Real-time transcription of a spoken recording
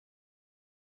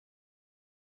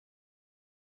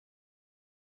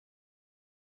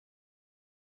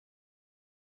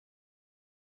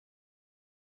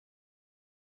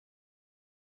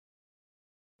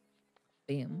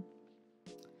Bam.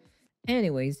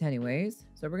 Anyways,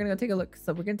 so we're gonna go take a look.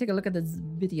 So we're gonna take a look at this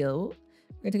video.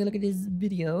 We're gonna take a look at this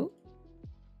video.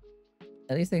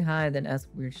 At least say hi, then ask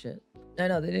weird shit. I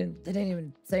know they didn't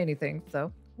even say anything.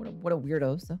 So what a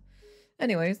weirdo. So,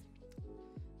 anyways,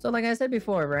 so like I said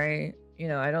before, right? You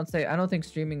know, I don't think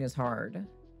streaming is hard.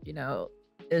 You know,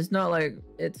 it's not like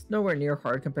it's nowhere near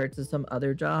hard compared to some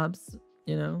other jobs.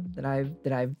 You know that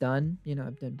I've done. You know,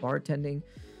 I've done bartending.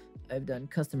 I've done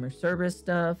customer service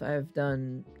stuff. I've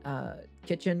done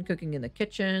cooking in the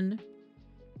kitchen.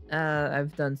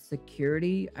 I've done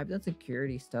security. I've done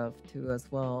security stuff too as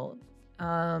well.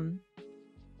 What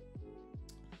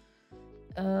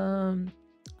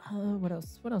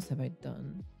else? What else have I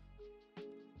done?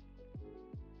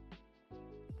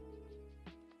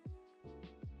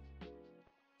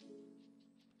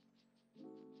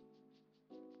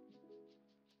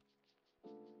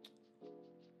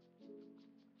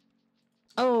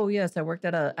 Oh yes, I worked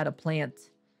at a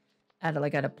plant, at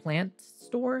a plant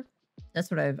store. That's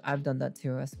what I've done that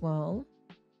too as well.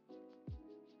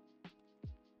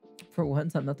 For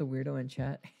once, I'm not the weirdo in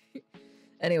chat.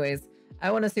 Anyways, I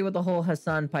want to see what the whole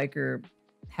Hasan Piker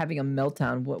having a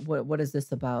meltdown. What is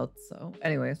this about? So,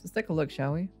 anyways, let's take a look,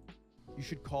 shall we? You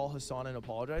should call Hasan and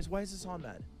apologize. Why is Hasan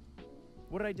mad?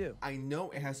 What did I do? I know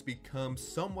it has become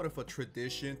somewhat of a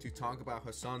tradition to talk about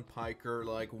Hasan Piker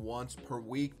like once per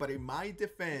week, but in my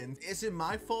defense, is it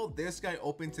my fault this guy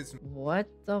opens his... What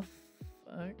the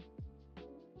fuck?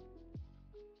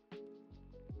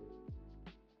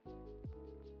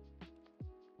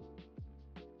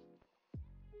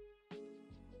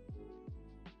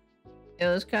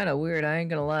 Yeah, that's kind of weird, I ain't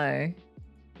gonna lie.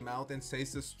 Mouth and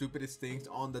says the stupidest things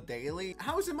on the daily.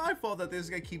 How is it my fault that this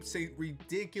guy keeps saying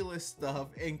ridiculous stuff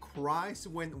and cries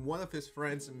when one of his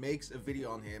friends makes a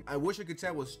video on him? I wish I could say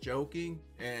I was joking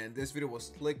and this video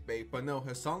was clickbait, but no,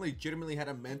 Hasan legitimately had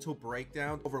a mental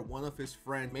breakdown over one of his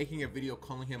friends making a video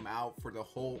calling him out for the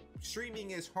whole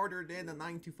streaming is harder than a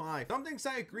 9 to 5. Some things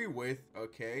I agree with,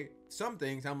 okay? Some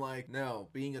things I'm like, no,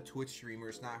 being a Twitch streamer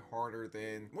is not harder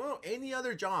than, well, any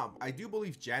other job. I do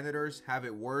believe janitors have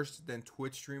it worse than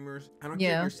Twitch streamers. I don't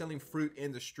care if you're selling fruit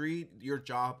in the street, your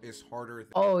job is harder.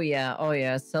 Oh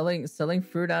yeah, selling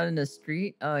fruit out in the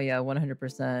street. Oh yeah,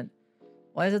 100%.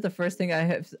 Why is it the first thing I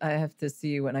have to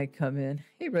see when I come in?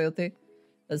 Hey royalty,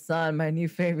 Hasan, my new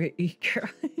favorite e-girl.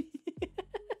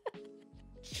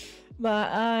 My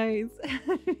eyes.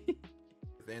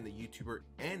 Than the YouTuber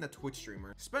and the Twitch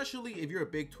streamer, especially if you're a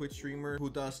big Twitch streamer who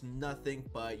does nothing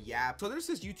but yap. So there's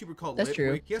this YouTuber called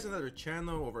Litwick. He has another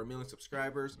channel, over 1 million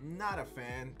subscribers. Not a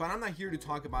fan, but I'm not here to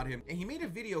talk about him. And he made a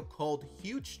video called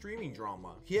Huge Streaming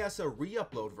Drama. He has a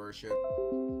re-upload version.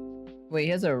 Wait, he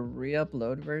has a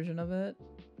re-upload version of it?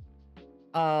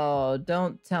 Oh,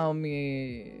 don't tell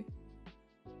me.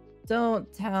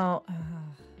 Don't tell.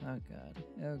 Oh god.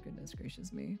 Oh goodness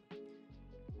gracious me.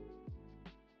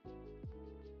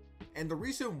 And the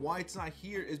reason why it's not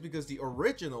here is because the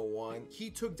original one, he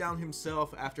took down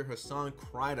himself after Hasan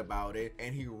cried about it,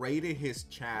 and he raided his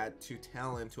chat to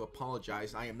tell him to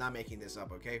apologize. I am not making this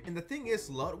up, okay? And the thing is,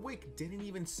 Ludwig didn't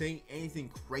even say anything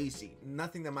crazy.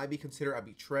 Nothing that might be considered a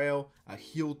betrayal, a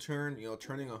heel turn, you know,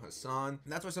 turning on Hasan.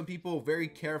 And that's why some people very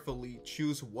carefully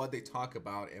choose what they talk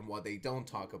about and what they don't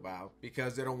talk about,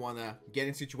 because they don't want to get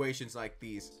in situations like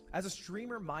these. As a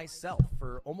streamer myself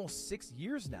for almost 6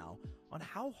 years now, on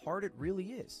how hard it really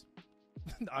is.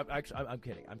 I'm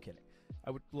kidding.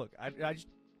 I would look. I just.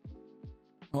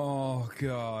 Oh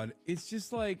god, it's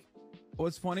just like,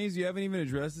 what's funny is you haven't even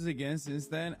addressed this again since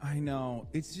then. I know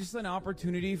it's just an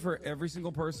opportunity for every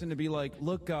single person to be like,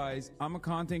 look guys, I'm a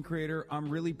content creator, I'm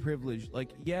really privileged.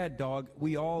 Like, yeah dog,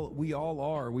 we all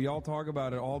are, we all talk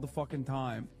about it all the fucking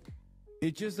time.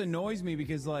 It just annoys me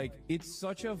because like, it's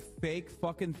such a fake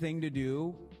fucking thing to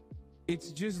do.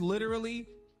 It's just literally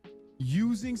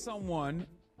using someone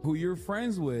who you're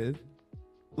friends with,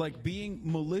 like being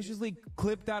maliciously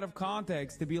clipped out of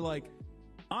context to be like,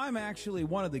 I'm actually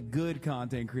one of the good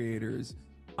content creators.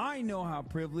 I know how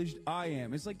privileged I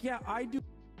am. It's like, yeah, I do.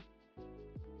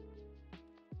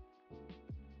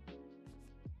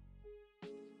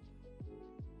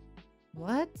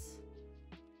 What?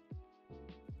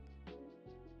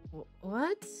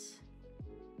 What?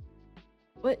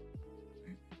 What?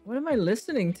 What am I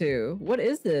listening to? What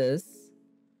is this?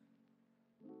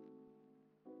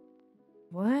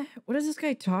 What? What is this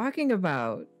guy talking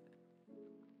about?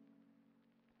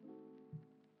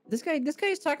 This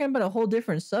guy's talking about a whole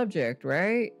different subject,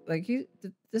 right? Like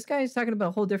this guy is talking about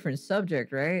a whole different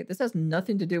subject, right? This has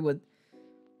nothing to do with.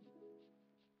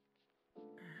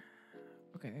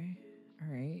 Okay.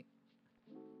 All right.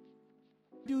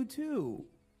 Do too.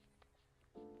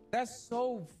 That's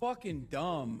so fucking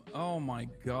dumb. Oh my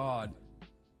god.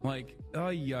 Like,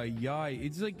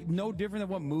 it's like no different than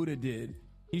what Muda did.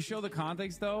 He showed the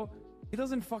context though. It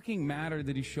doesn't fucking matter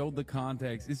that he showed the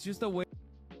context. It's just a way.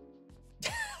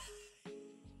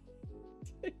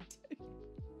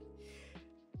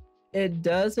 It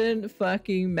doesn't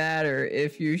fucking matter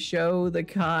if you show the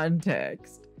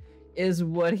context, is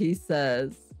what he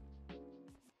says.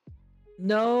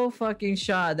 No fucking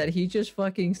shot that he just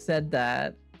fucking said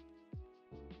that.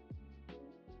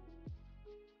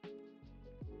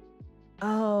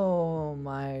 Oh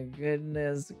my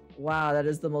goodness. Wow, that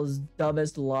is the most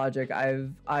dumbest logic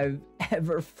I've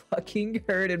ever fucking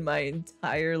heard in my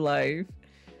entire life.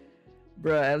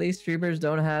 Bro, at least streamers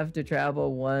don't have to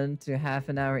travel 1 to half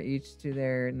an hour each to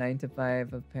their 9 to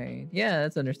 5 of pain. Yeah,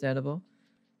 that's understandable.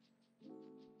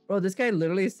 Bro, this guy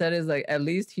literally said is like, at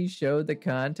least he showed the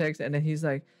context, and then he's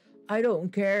like, I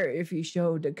don't care if he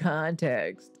showed the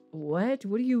context. What?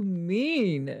 What do you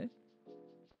mean?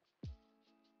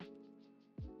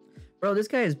 Bro, this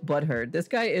guy is butthurt. This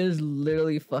guy is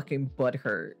literally fucking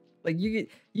butthurt. Like you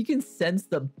can sense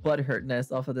the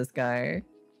butthurtness off of this guy.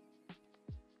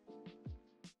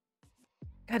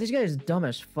 God, this guy is dumb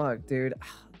as fuck, dude.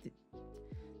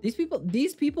 These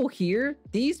people here,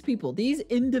 these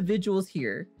individuals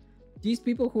here, these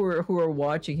people who are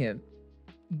watching him,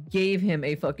 gave him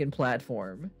a fucking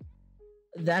platform.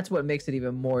 That's what makes it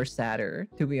even more sadder,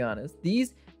 to be honest.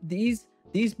 These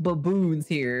baboons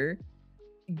here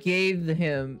gave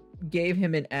him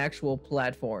an actual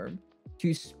platform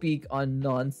to speak on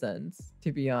nonsense,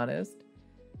 to be honest.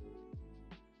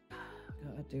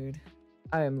 God, dude.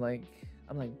 I'm like,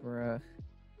 bruh.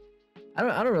 I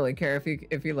don't really care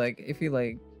if he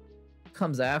like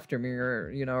comes after me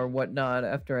or or whatnot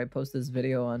after I post this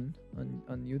video on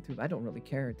YouTube. I don't really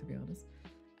care, to be honest.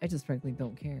 I just frankly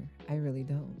don't care. I really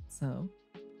don't. So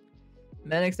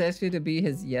Manix asked you to be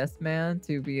his yes man,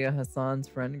 to be a Hasan's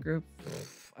friend group.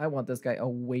 I want this guy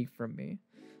away from me.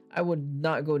 I would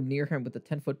not go near him with a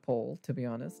 10-foot pole, to be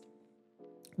honest.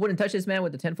 Wouldn't touch this man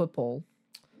with a 10-foot pole.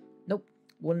 Nope.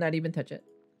 Would not even touch it.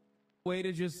 Way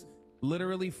to just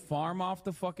literally farm off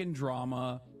the fucking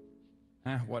drama.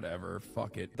 Whatever,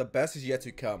 fuck it. The best is yet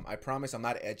to come. I promise I'm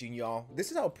not edging y'all. This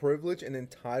is how privileged and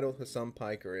entitled Hasan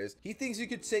Piker is. He thinks he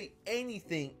could say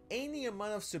anything, any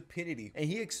amount of stupidity, and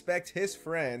he expects his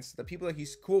friends, the people that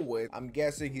he's cool with, I'm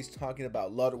guessing he's talking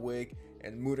about Ludwig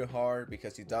and Mudahar,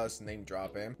 because he does name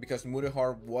drop him, because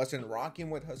Mudahar wasn't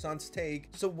rocking with Hasan's take.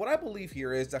 So what I believe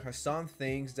here is that Hasan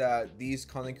thinks that these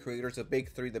content creators, the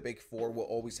big three, the big four, will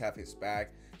always have his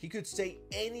back. He could say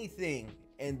anything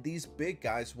and these big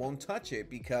guys won't touch it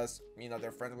because,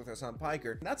 they're friends with Hasan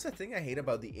Piker. And that's the thing I hate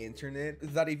about the internet,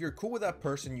 is that if you're cool with that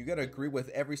person, you gotta agree with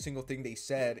every single thing they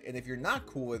said. And if you're not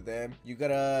cool with them, you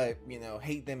gotta,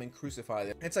 hate them and crucify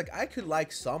them. It's like, I could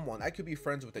like someone, I could be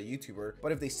friends with a YouTuber,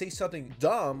 but if they say something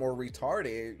dumb or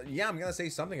retarded, yeah, I'm gonna say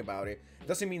something about it.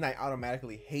 Doesn't mean I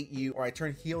automatically hate you or I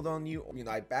turn healed on you, or,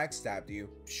 I backstabbed you.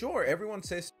 Sure, everyone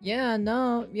says, yeah,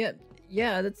 no,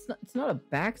 yeah, it's not a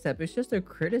backstab, it's just a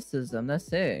criticism.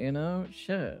 That's it,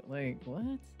 shit. Like,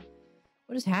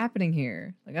 what is happening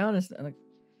here? Like, I understand. Like,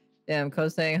 damn,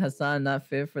 Coach saying Hasan not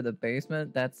fit for the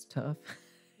basement, that's tough.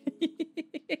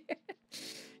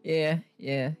 yeah,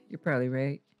 you're probably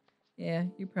right. Yeah,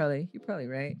 you're probably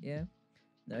right. Yeah,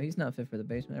 no, he's not fit for the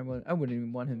basement. I wouldn't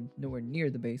even want him nowhere near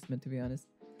the basement, to be honest.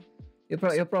 He'll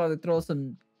probably throw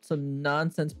some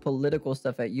nonsense political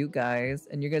stuff at you guys,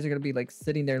 and you guys are gonna be like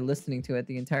sitting there listening to it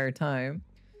the entire time.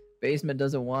 Basement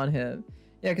doesn't want him.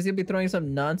 Yeah, because he'll be throwing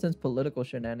some nonsense political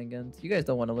shenanigans. You guys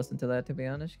don't want to listen to that, to be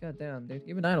honest. God damn, dude.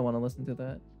 Even I don't want to listen to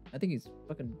that. I think he's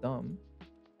fucking dumb.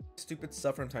 Stupid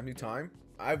stuff from time to time.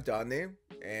 I've done it,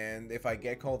 and if I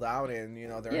get called out and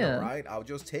they're in the right, I'll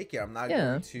just take it. I'm not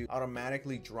going to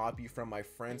automatically drop you from my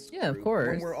friends group of course,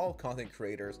 when we're all content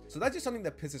creators. So that's just something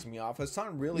that pisses me off.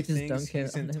 Hasan really thinks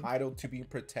he's entitled to be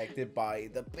protected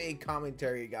by the big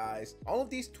commentary guys. All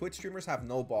of these Twitch streamers have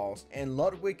no balls, and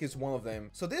Ludwig is one of them.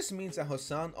 So this means that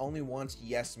Hasan only wants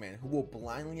yes men who will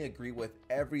blindly agree with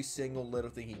every single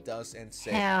little thing he does and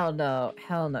says. Hell no.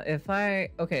 If I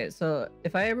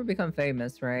ever become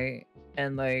famous, right,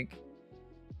 and like,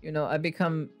 I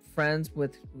become friends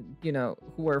with,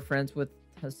 who are friends with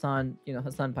Hasan,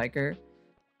 Hasan Piker,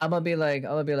 I'm gonna be like,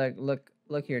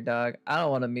 look here, dog. I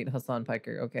don't want to meet Hasan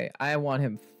Piker, okay? I want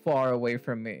him far away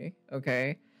from me,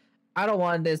 okay? I don't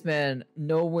want this man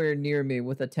nowhere near me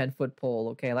with a 10-foot pole,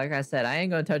 okay? Like I said, I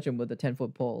ain't gonna touch him with a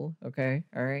 10-foot pole, okay?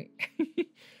 All right?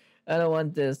 I don't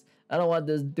want this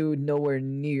dude nowhere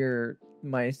near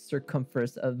my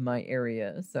circumference of my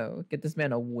area. So get this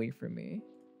man away from me.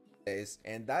 is,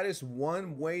 and that is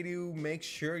one way to make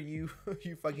sure you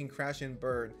you fucking crash and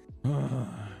burn.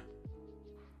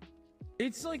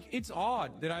 It's like, it's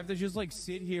odd that I have to just like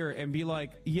sit here and be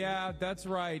like, yeah, that's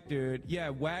right, dude. Yeah,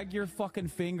 wag your fucking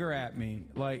finger at me.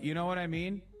 Like, you know what I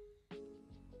mean?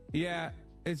 Yeah,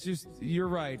 it's just, you're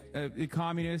right.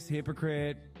 Communist,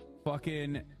 hypocrite,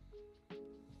 fucking,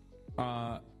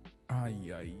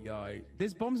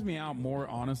 this bums me out more,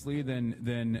 honestly,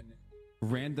 than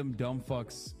random dumb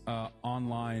fucks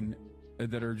online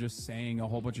that are just saying a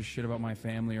whole bunch of shit about my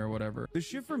family or whatever. The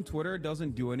shit from Twitter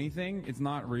doesn't do anything. It's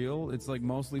not real. It's like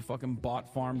mostly fucking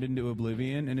bot farmed into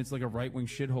oblivion, and it's like a right-wing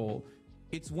shithole.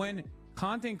 It's when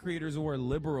content creators who are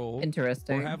liberal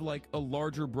or have like a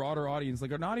larger, broader audience,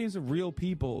 like an audience of real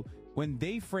people, when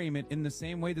they frame it in the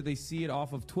same way that they see it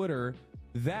off of Twitter,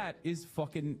 that is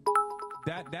fucking...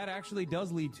 That actually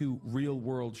does lead to real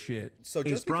world shit. So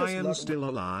is Brian still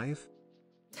alive?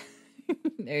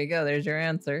 There you go. There's your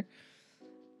answer.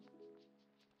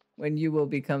 When you will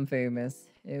become famous,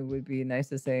 it would be nice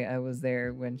to say I was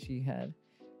there when she had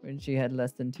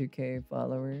less than 2K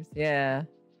followers. Yeah.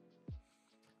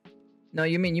 No,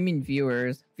 you mean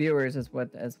viewers. Viewers is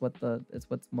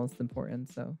what's most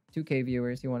important. So 2K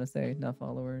viewers, you want to say, not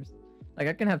followers. Like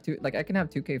I can have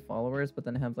 2K followers, but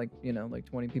then have like, you know, like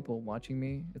 20 people watching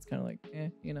me. It's kind of like,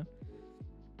 you know,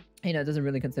 it doesn't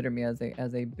really consider me as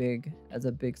a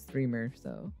big streamer.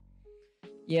 So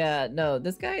yeah, no,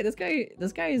 this guy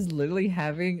is literally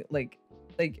having like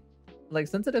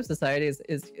sensitive society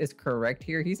is correct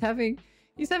here. He's having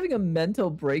a mental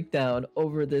breakdown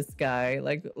over this guy.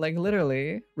 Like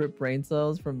literally rip brain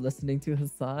cells from listening to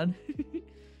Hasan.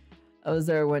 I was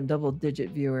there when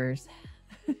double-digit viewers.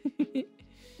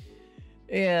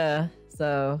 Yeah,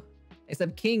 so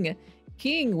except King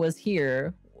was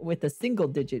here with the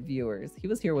single-digit viewers. He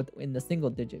was here in the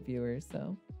single-digit viewers,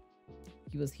 so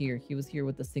he was here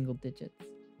with the single digits.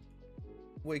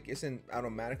 Wick isn't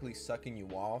automatically sucking you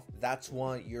off. That's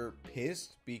why you're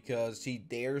pissed, because he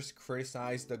dares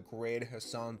criticize the great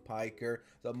Hasan Piker,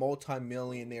 the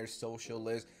multi-millionaire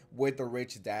socialist with the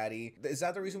rich daddy. Is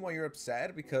that the reason why you're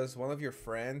upset? Because one of your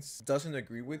friends doesn't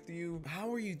agree with you?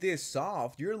 How are you this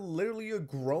soft? You're literally a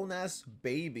grown-ass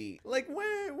baby. Like,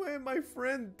 when my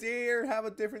friend dare have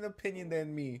a different opinion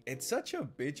than me? It's such a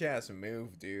bitch-ass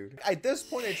move, dude. At this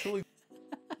point, I truly...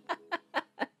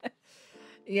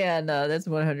 Yeah, no, that's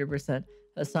 100%.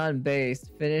 Hasan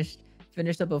based. Finished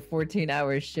up a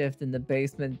 14-hour shift in the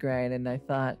basement grind, and I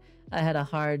thought I had a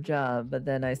hard job, but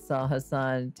then I saw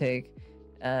Hasan's take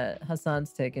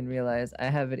and realized I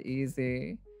have it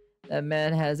easy. That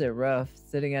man has it rough,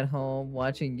 sitting at home,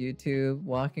 watching YouTube,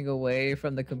 walking away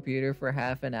from the computer for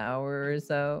half an hour or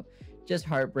so. Just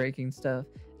heartbreaking stuff.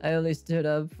 I only stood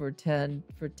up for 10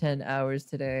 hours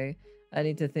today. I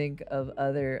need to think of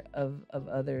others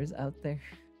out there.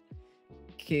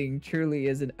 King truly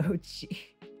is an OG.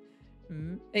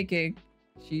 Hey King.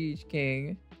 Sheesh,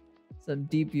 King. Some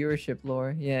deep viewership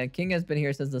lore. Yeah, King has been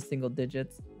here since the single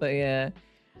digits. But yeah,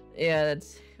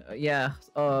 yeah.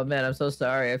 Oh man, I'm so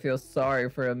sorry. I feel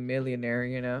sorry for a millionaire,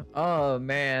 you know. Oh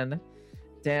man.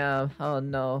 Damn. Oh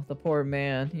no, the poor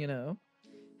man, you know.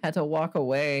 Had to walk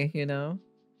away, you know.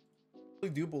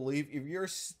 Do believe if you're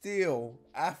still,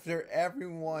 after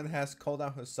everyone has called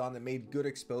out Hasan and made good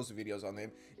exposed videos on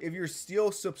him, if you're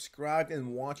still subscribed and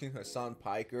watching Hasan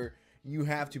Piker, you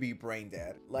have to be brain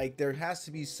dead. Like, there has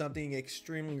to be something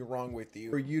extremely wrong with you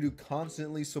for you to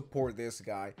constantly support this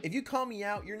guy. If you call me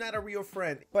out, you're not a real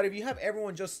friend. But if you have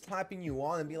everyone just slapping you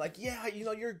on and be like, yeah, you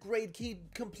know, you're great,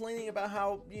 keep complaining about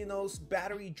how, you know,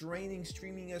 battery draining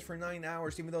streaming is for 9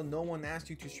 hours, even though no one asked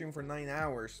you to stream for 9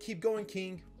 hours. Keep going,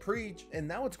 King. Preach. And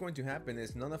now what's going to happen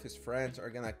is none of his friends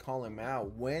are gonna call him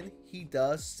out when he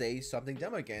does say something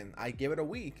dumb again. I give it a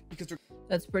week, because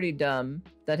that's pretty dumb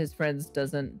that his friends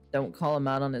don't call him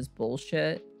out on his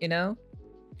bullshit, you know?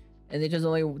 And they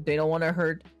don't want to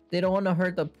hurt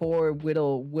the poor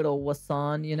little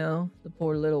Hasan, you know? The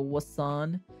poor little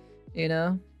Hasan, you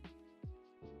know?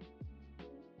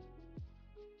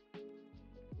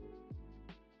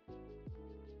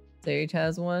 Sage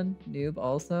has one. Noob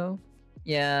also.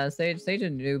 Yeah, Sage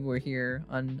and Noob were here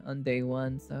on day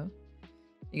one, so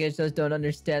you guys just don't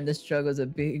understand the struggles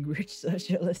of being rich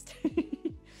socialist.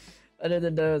 Other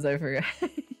than those, I forgot.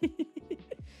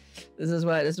 This is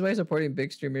why supporting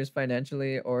big streamers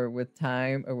financially or with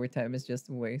time is just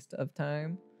a waste of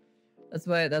time. That's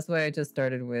why I just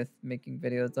started with making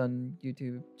videos on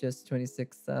YouTube, just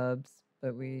 26 subs,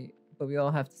 but we all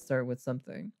have to start with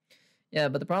something. Yeah,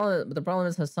 but the problem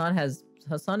is Hasan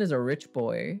is a rich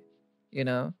boy, you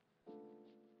know.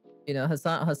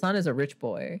 Hasan is a rich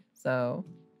boy, so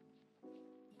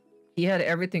He had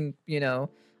everything, you know,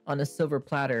 on a silver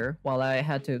platter while I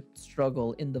had to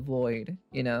struggle in the void,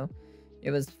 you know.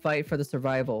 It was fight for the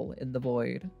survival in the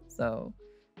void. So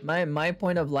my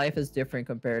point of life is different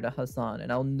compared to Hasan,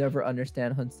 and I'll never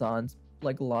understand Hasan's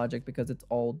like logic because it's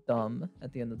all dumb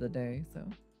at the end of the day. So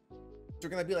They're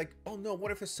gonna be like, oh no,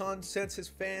 what if Hasan sends his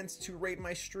fans to rate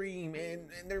my stream and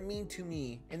they're mean to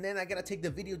me, and then I gotta take the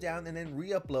video down and then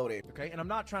re-upload it. Okay, and I'm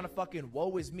not trying to fucking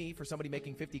woe is me for somebody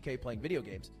making 50K playing video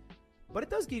games, but it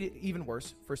does get even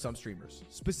worse for some streamers.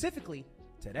 Specifically,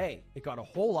 today, it got a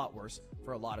whole lot worse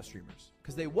for a lot of streamers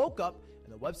because they woke up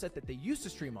and the website that they used to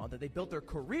stream on, that they built their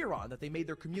career on, that they made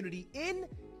their community in,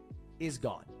 is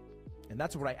gone. And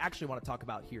that's what I actually want to talk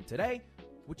about here today,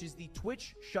 which is the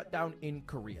Twitch shutdown in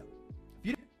Korea.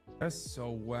 That's so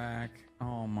whack.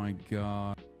 Oh my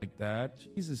god. Like that?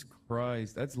 Jesus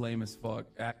Christ. That's lame as fuck.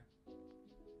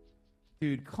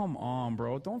 Dude, come on,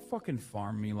 bro. Don't fucking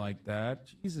farm me like that.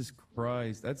 Jesus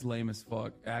Christ. That's lame as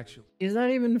fuck, actually. he's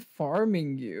not even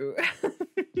farming you.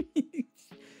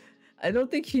 I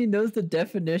don't think he knows the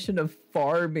definition of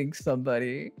farming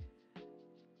somebody.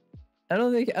 I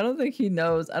don't think he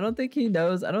knows. I don't think he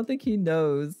knows.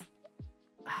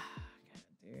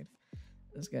 Dude,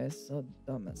 this guy's so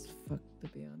dumb as fuck, to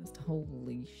be honest.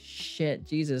 Holy shit,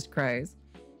 Jesus Christ.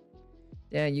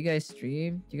 Yeah, you guys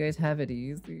stream. You guys have it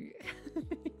easy.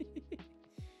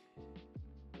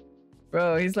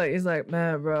 Bro, he's like,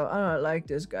 man, bro, I don't like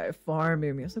this guy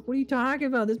farming me. I was like, what are you talking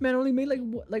about? This man only made like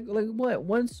what?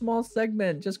 One small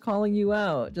segment, just calling you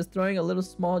out, just throwing a little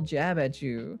small jab at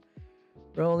you.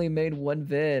 Bro only made one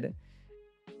vid.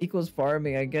 Equals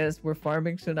farming, I guess. We're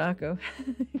farming Sunako.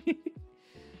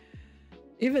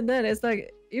 Even then, it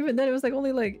was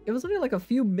only like a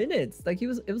few minutes. Like it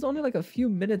was only like a few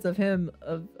minutes of him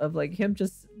of like him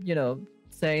just, you know,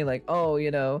 saying like, oh,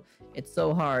 you know, it's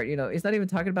so hard. You know, he's not even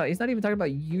talking about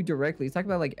you directly. He's talking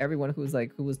about like everyone who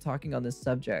was talking on this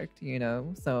subject, you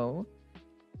know. So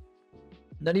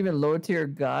not even low tier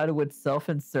god would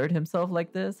self-insert himself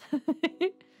like this.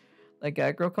 Like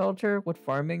agriculture, what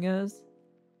farming is.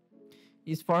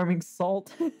 He's farming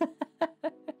salt.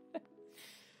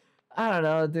 I don't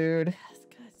know, dude. This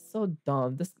guy's so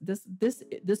dumb.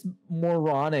 This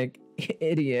moronic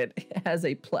idiot has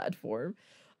a platform.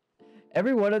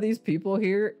 Every one of these people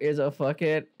here is a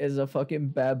fucking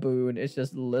baboon. It's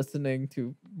just listening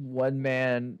to one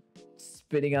man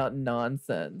spitting out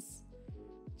nonsense.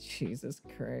 Jesus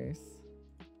Christ.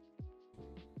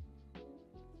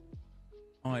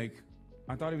 Like,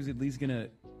 I thought he was at least gonna,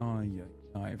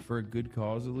 yeah, for a good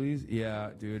cause at least. Yeah,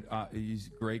 dude, he's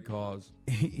a great cause.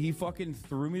 He fucking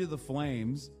threw me to the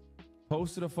flames,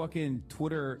 posted a fucking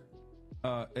Twitter,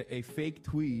 a fake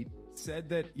tweet, said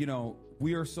that, you know,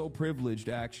 we are so privileged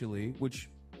actually, which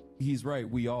he's right,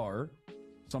 we are.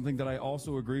 Something that I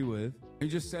also agree with. He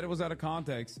just said it was out of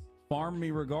context, farmed me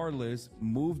regardless,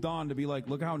 moved on to be like,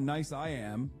 look how nice I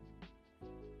am.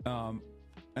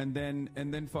 And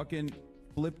then fucking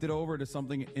flipped it over to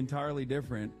something entirely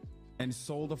different and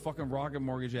sold a fucking rocket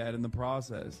mortgage ad in the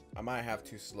process. I might have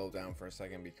to slow down for a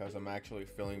second because I'm actually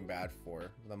feeling bad for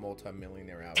the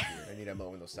multi-millionaire out here. I need a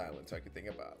moment of silence so I can think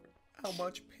about how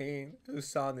much pain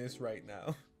Hasan is right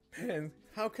now. And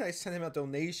how can I send him a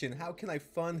donation? How can I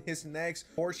fund his next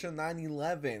Porsche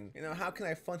 911? You know, how can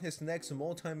I fund his next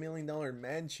multi-million-dollar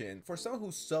mansion? For someone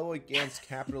who's so against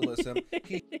capitalism,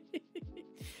 he...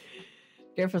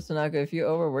 Careful, Sunako. If you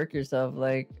overwork yourself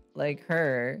like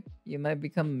her, you might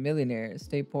become a millionaire.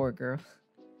 Stay poor, girl.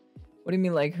 What do you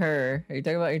mean like her? Are you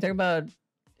talking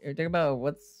about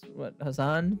what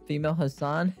Hasan? Female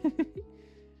Hasan?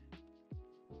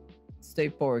 Stay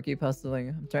poor. Keep hustling.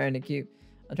 I'm trying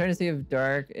to see if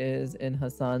Dark is in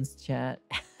Hasan's chat.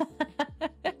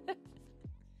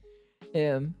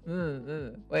 Him.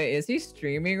 Wait, is he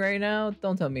streaming right now?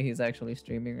 Don't tell me he's actually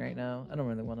streaming right now. I don't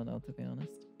really want to know, to be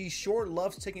honest. He sure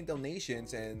loves taking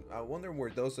donations, and I wonder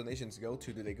where those donations go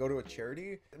to. Do they go to a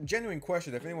charity? Genuine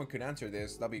question, if anyone could answer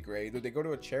this, that'd be great. Do they go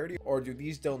to a charity, or do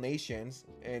these donations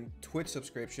and Twitch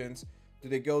subscriptions, do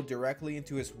they go directly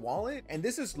into his wallet? And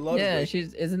this is Ludwig. Yeah,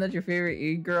 isn't that your favorite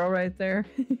e-girl right there?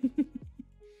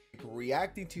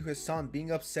 Reacting to his son being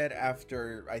upset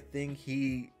after I think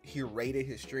he rated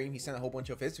his stream. He sent a whole bunch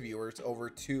of his viewers over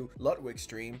to Ludwig's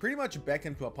stream, pretty much begged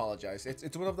him to apologize.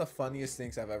 It's one of the funniest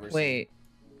things I've ever seen. Wait.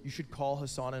 You should call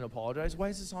Hasan and apologize. Why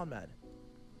is Hasan mad?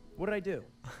 What did I do?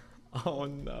 Oh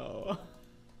no.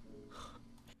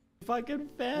 Fucking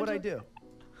fan. What did I do?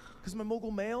 Because I'm a mogul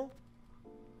male?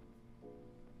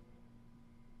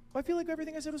 I feel like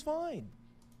everything I said was fine.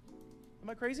 Am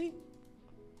I crazy?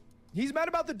 He's mad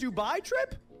about the Dubai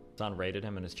trip? Hasan rated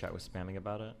him and his chat was spamming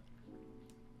about it.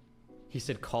 He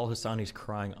said, call Hasan, he's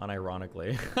crying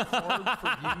unironically. Hard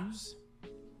for views.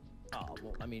 Oh,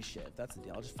 well, I mean, shit, if that's the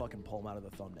deal, I'll just fucking pull him out of the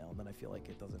thumbnail, and then I feel like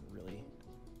it doesn't really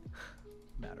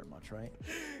matter much, right?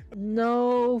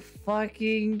 No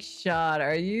fucking shot.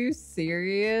 Are you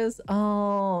serious?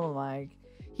 Oh my.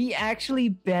 He actually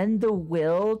bent the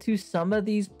will to some of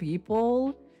these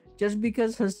people just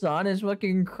because Hasan is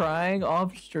fucking crying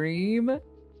off stream?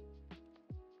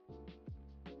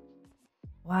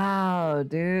 Wow,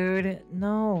 dude.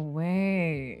 No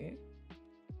way.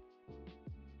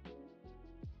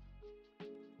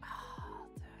 Oh,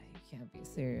 dude, you can't be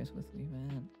serious with me,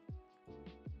 man.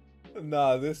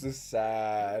 Nah, this is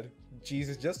sad.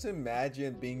 Jesus, just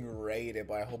imagine being raided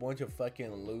by a whole bunch of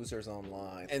fucking losers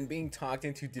online and being talked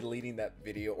into deleting that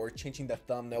video or changing the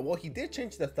thumbnail. Well, he did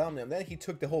change the thumbnail, then he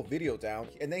took the whole video down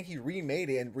and then he remade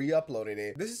it and re-uploaded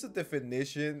it. This is the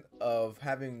definition of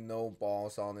having no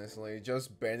balls, honestly.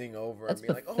 Just bending over That's and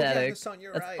being pathetic. like, oh yeah, Hasan,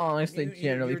 you're That's right. honestly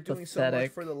generally you're doing pathetic. so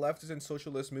much for the leftist and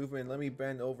socialist movement. Let me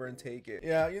bend over and take it.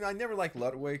 Yeah, you know, I never liked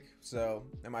Ludwig, so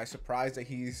am I surprised that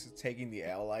he's taking the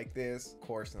L like this? Of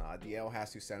course not. The L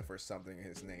has to stand for something in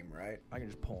his name, right? I can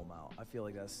just pull him out. I feel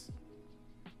like that's...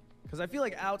 Because I feel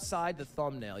like outside the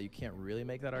thumbnail, you can't really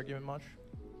make that argument much.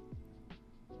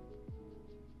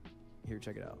 Here,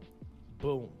 check it out.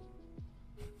 Boom.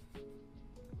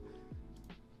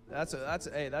 That's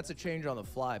a change on the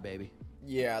fly, baby.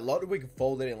 Yeah, Ludwig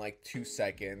folded in like 2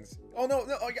 seconds. Oh no,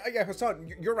 oh, yeah,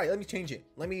 Hasan, you're right. Let me change it.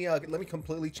 Let me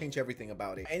completely change everything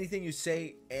about it. Anything you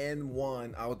say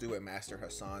N1, I'll do it, Master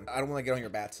Hasan. I don't want to get on your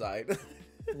bad side.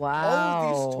 Wow. All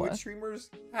of these Twitch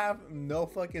streamers have no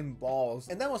fucking balls.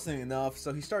 And that wasn't enough,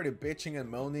 so he started bitching and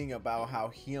moaning about how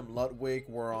he and Ludwig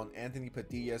were on Anthony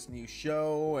Padilla's new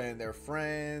show and they're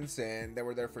friends and they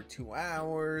were there for 2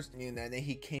 hours. And then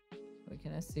he came. Wait,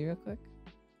 can I see real quick?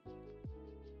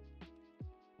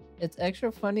 It's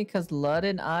extra funny because Lud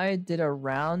and I did a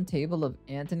round table of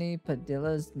Anthony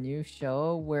Padilla's new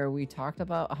show where we talked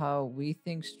about how we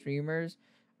think streamers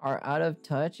are out of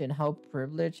touch and how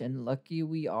privileged and lucky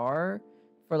we are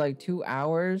for like 2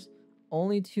 hours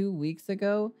only 2 weeks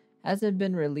ago. Hasn't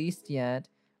been released yet.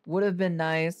 Would have been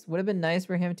nice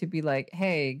for him to be like,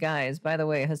 hey guys, by the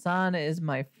way, Hasan is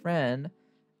my friend.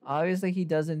 Obviously he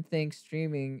doesn't think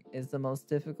streaming is the most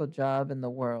difficult job in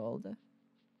the world.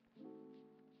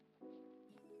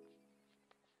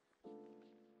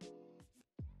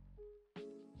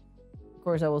 Of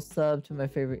course, I will sub to my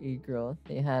favorite e-girl.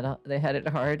 They had it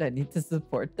hard. I need to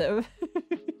support them.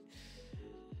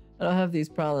 I don't have these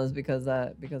problems because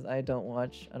I don't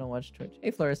watch Twitch. Hey,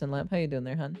 Fluorescent Lamp, how you doing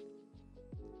there, hun?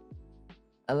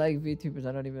 I like VTubers.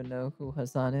 I don't even know who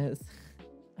Hasan is.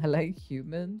 I like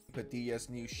humans. Padilla's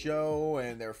new show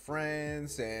and they're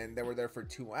friends and they were there for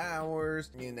 2 hours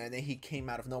and then he came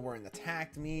out of nowhere and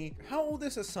attacked me. How old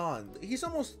is Hasan? He's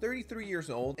almost 33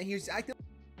 years old and he's acting.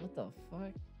 What the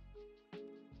fuck?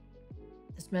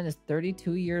 This man is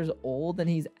 32 years old and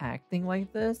he's acting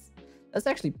like this? That's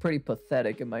actually pretty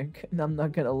pathetic, I'm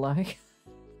not gonna lie.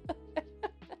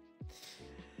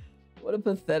 What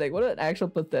an actual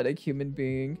pathetic human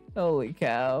being. Holy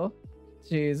cow.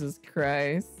 Jesus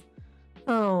Christ.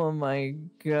 Oh my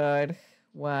god.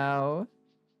 Wow.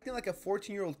 Acting like a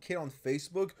 14-year-old kid on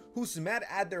Facebook who's mad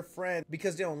at their friend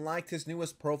because they don't like his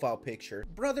newest profile picture.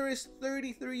 Brother is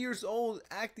 33 years old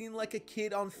acting like a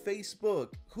kid on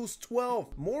Facebook who's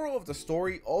 12. Moral of the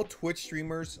story, all Twitch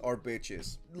streamers are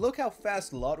bitches. Look how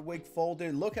fast Ludwig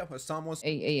folded. Look how Hasan was.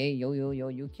 Hey, yo,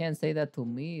 you can't say that to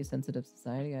me, sensitive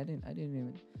society.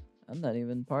 I'm not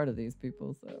even part of these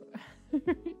people, so.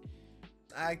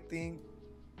 acting.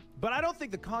 But I don't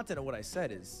think the content of what I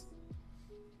said is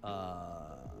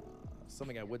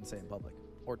something I wouldn't say in public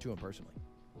or to him personally,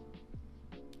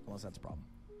 unless that's a problem.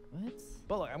 What?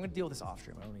 But look, I'm gonna deal with this off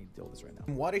stream. I don't need to deal with this right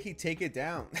now. Why did he take it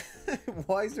down?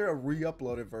 Why is there a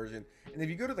re-uploaded version? And if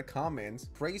you go to the comments,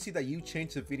 crazy that you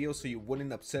changed the video so you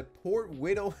wouldn't upset poor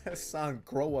widow Hasan.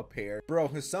 Grow up here. Bro,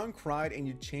 Hasan cried and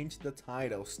you changed the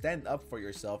title. Stand up for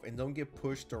yourself and don't get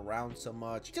pushed around so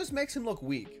much. It just makes him look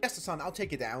weak. Yes, Hasan, I'll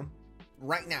take it down.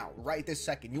 Right now, right this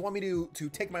second. You want me to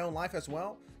take my own life as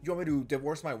well? You want me to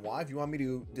divorce my wife? You want me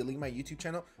to delete my YouTube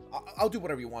channel? I'll do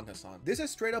whatever you want, Hasan. This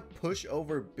is straight up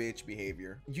pushover bitch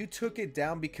behavior. You took it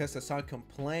down because Hasan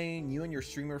complained. You and your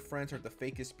streamer friends are the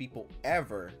fakest people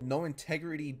ever. No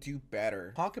integrity, do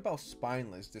better. Talk about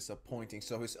spineless, disappointing.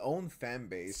 So his own fan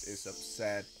base is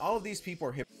upset. All of these people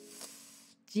are hip.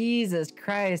 Jesus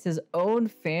Christ, his own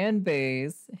fan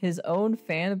base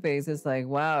is like,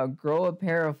 wow, grow a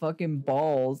pair of fucking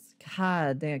balls.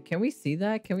 God damn, can we see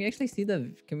that? Can we actually see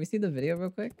the video real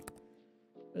quick?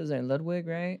 What is there, Ludwig,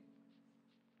 right?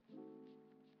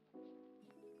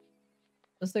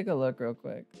 Let's take a look real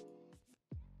quick.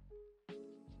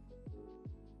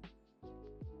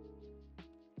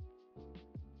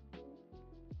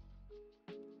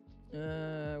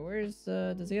 Where's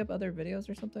does he have other videos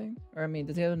or something? Or I mean,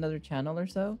 does he have another channel or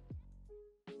so?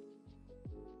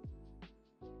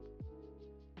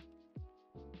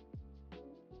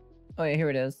 Oh yeah, here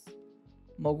it is.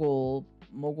 Mogul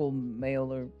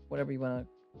Mail or whatever you wanna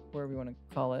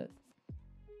call it.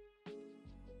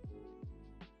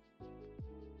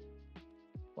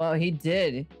 Wow, he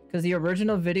did, because the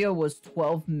original video was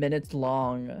 12 minutes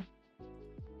long.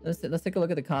 Let's take a look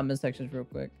at the comment sections real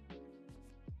quick.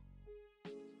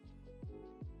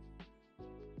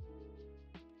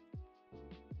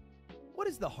 What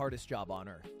is the hardest job on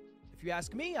earth? If you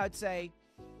ask me, I'd say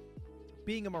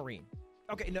being a Marine.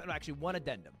 Okay, no, actually, one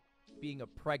addendum. Being a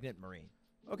pregnant Marine.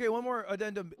 Okay, one more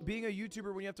addendum. Being a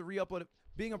YouTuber when you have to re-upload it.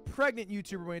 Being a pregnant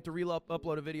YouTuber when you have to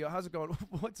re-upload a video. How's it going?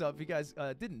 What's up? If you guys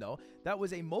didn't know, that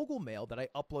was a mogul mail that I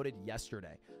uploaded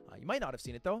yesterday. You might not have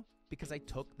seen it, though, because I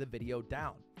took the video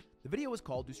down. The video was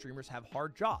called, Do Streamers Have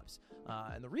Hard Jobs?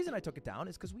 And the reason I took it down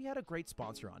is because we had a great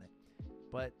sponsor on it.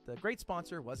 But the great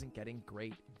sponsor wasn't getting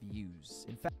great views.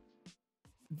 In fact...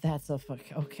 That's a fuck...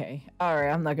 Okay.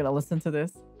 Alright, I'm not gonna listen to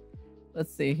this.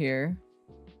 Let's see here.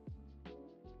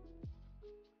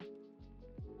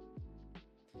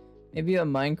 Maybe a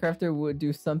Minecrafter would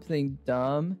do something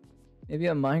dumb. Maybe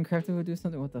a Minecrafter would do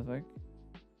something... What the fuck?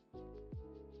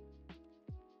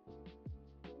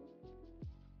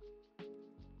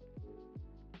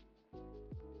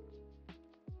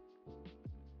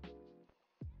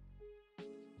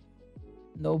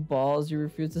 No balls, you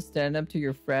refuse to stand up to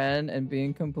your friend and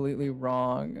being completely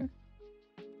wrong.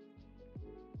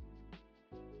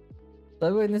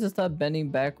 Ludwig needs to stop bending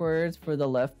backwards for the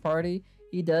left party.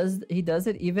 He does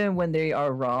it even when they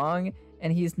are wrong,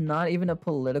 and he's not even a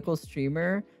political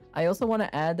streamer. I also want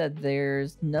to add that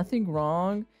there's nothing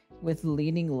wrong with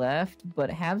leaning left, but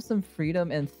have some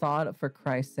freedom and thought, for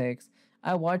Christ's sakes.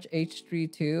 I watch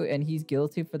H3 too, and he's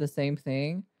guilty for the same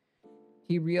thing.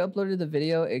 He re-uploaded the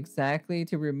video exactly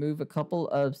to remove a couple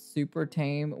of super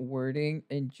tame wording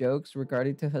and jokes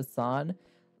regarding to Hasan,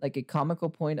 like a comical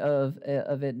point of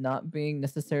it not being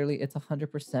necessarily it's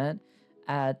 100%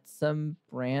 at some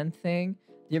brand thing.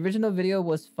 The original video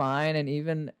was fine, and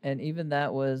even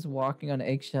that was walking on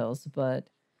eggshells, but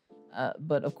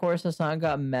of course Hasan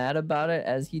got mad about it,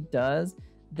 as he does.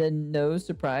 Then no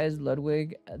surprise,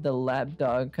 Ludwig the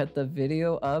lapdog cut the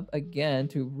video up again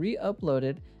to re-upload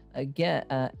it again,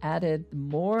 added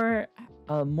more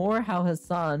how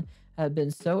Hasan had been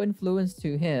so influenced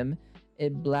to him,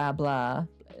 it blah blah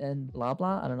and blah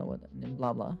blah, I don't know what, and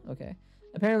blah blah. Okay,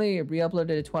 apparently re-uploaded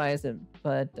it twice,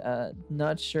 but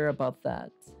not sure about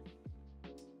that.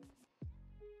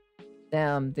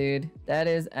 Damn, dude, that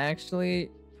is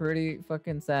actually pretty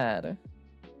fucking sad.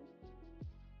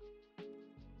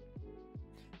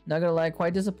 Not gonna lie,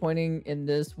 quite disappointing in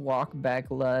this walk back,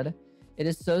 Lud. It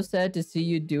is so sad to see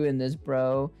you doing this,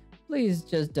 bro. Please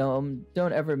just don't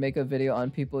ever make a video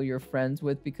on people you're friends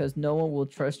with, because no one will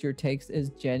trust your takes is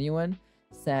genuine.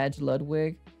 Sag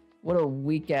Ludwig. What a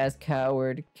weak ass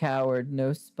coward,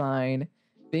 no spine.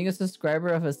 Being a subscriber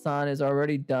of Hasan is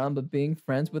already dumb, but being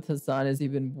friends with Hasan is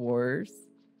even worse.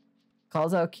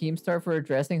 Calls out Keemstar for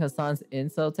addressing Hasan's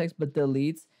incel text, but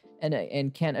deletes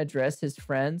and can't address his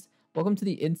friends. Welcome to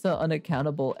the incel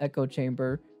unaccountable echo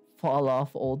chamber. Fall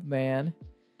off, old man.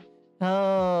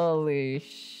 Holy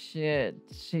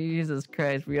shit. Jesus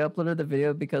Christ. We uploaded the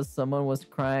video because someone was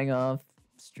crying off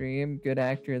stream. Good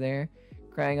actor there.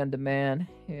 Crying on demand.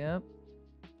 Yep.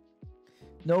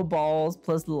 No balls,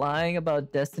 plus lying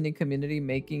about Destiny community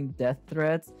making death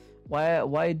threats.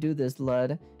 Why do this,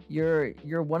 Lud? You're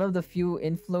one of the few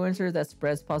influencers that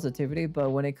spreads positivity,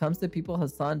 but when it comes to people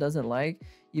Hasan doesn't like,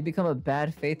 you become a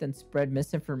bad faith and spread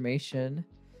misinformation.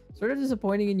 Sort of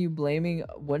disappointing in you blaming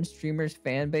one streamer's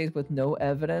fan base with no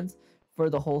evidence for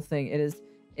the whole thing.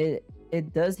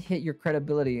 It does hit your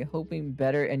credibility. Hoping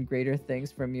better and greater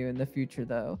things from you in the future,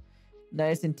 though.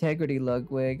 Nice integrity,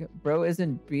 Ludwig. Bro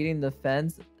isn't beating the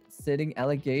fence sitting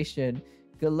allegation.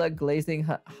 Good luck glazing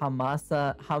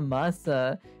Hamasa.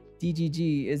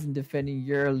 DGG isn't defending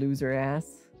your loser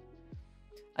ass.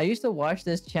 I used to watch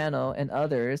this channel and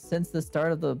others since the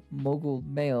start of the mogul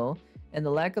mail, and the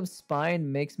lack of spine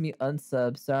makes me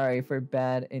unsub. Sorry for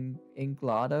bad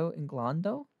Inglando? I don't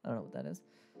know what that is.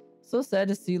 So sad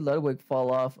to see Ludwig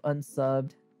fall off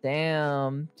unsubbed.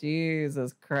 Damn.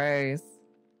 Jesus Christ.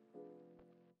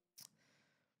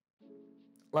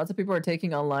 Lots of people are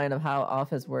taking online of how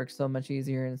office works so much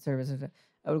easier in services.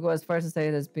 I would go as far as to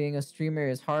say that being a streamer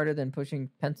is harder than pushing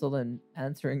pencil and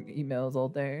answering emails all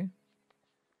day.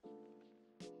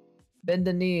 Bend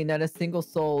the knee. Not a single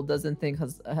soul doesn't think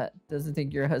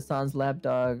you're Hassan's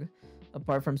lapdog,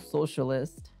 apart from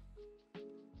socialist.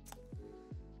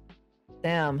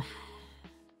 Damn.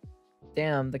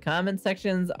 Damn. The comment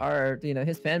sections are, you know,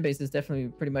 his fan base is definitely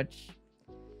pretty much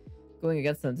going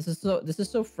against them. This is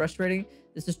so frustrating.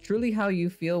 This is truly how you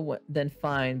feel. Then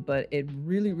fine, but it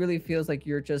really feels like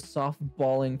you're just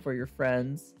softballing for your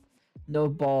friends. No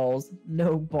balls.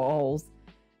 No balls.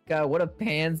 God, what a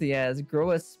pansy ass. Grow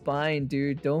a spine,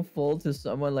 dude. Don't fold to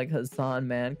someone like Hassan,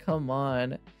 man. Come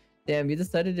on. Damn, you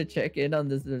decided to check in on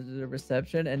this the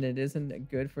reception and it isn't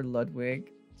good for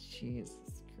Ludwig.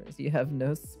 Jesus Christ, you have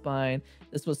no spine.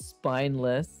 This was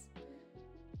spineless.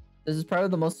 This is probably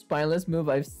the most spineless move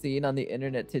I've seen on the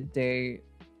internet today.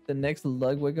 The next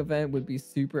Ludwig event would be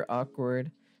super awkward.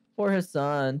 Poor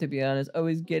Hasan, to be honest,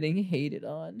 always getting hated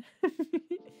on.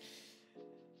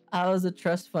 How's the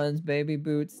trust funds baby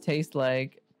boots taste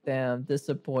like? Damn,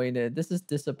 disappointed. This is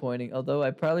disappointing, although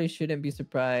I probably shouldn't be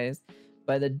surprised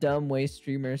by the dumb way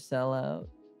streamers sell out.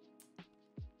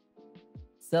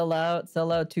 Sell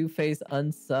out, Two-Face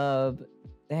unsub.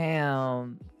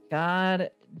 Damn.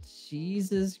 God,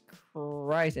 Jesus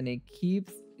Christ, and it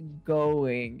keeps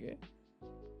going.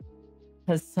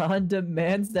 Hasan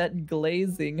demands that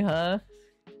glazing, huh?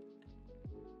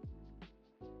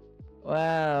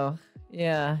 Wow.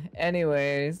 Yeah,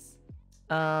 anyways.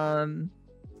 My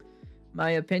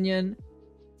opinion,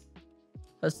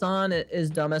 Hasan is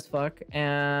dumb as fuck,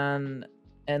 and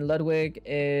Ludwig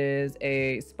is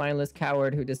a spineless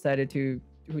coward who decided to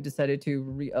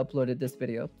re-uploaded this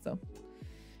video. So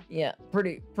yeah,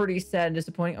 pretty sad and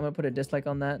disappointing. I'm gonna put a dislike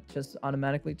on that just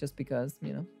automatically, just because,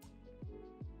 you know,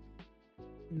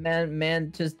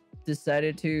 man just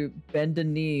decided to bend a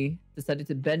knee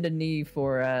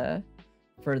for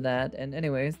that. And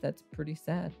anyways, that's pretty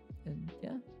sad. And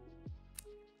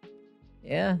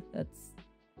yeah, that's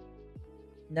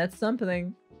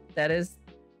something. That is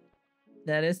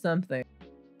something.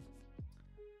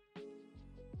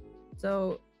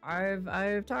 So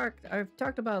I've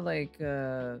talked about, like,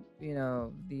 you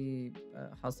know, the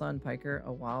Hasan Piker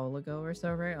a while ago or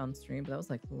so, right, on stream, but that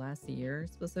was like last year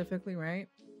specifically, right?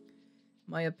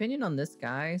 My opinion on this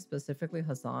guy, specifically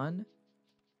Hasan,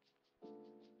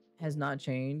 has not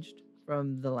changed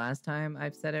from the last time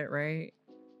I've said it, right?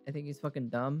 I think he's fucking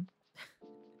dumb.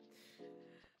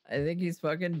 I think he's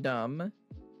fucking dumb.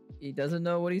 He doesn't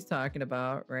know what he's talking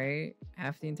about, right?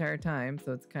 Half the entire time.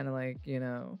 So it's kind of like, you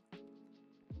know,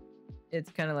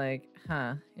 it's kind of like,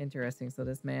 huh, interesting. So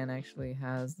this man actually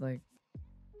has, like,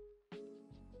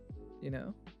 you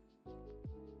know,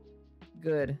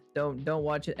 good. Don't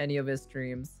watch any of his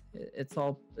streams. It's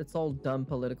all dumb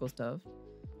political stuff.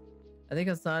 I think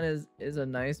Hasan is a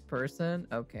nice person.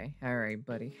 Okay, all right,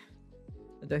 buddy.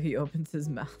 Though he opens his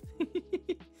mouth.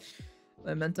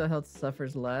 My mental health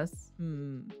suffers less.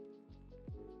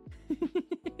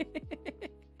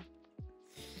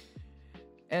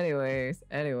 anyways,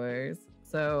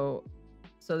 so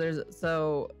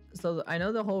I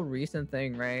know the whole recent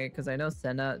thing, right? Because I know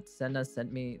Senna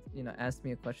sent me, you know, asked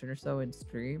me a question or so in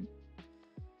stream.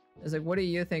 It's like, what do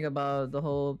you think about the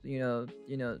whole, you know,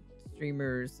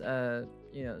 streamers,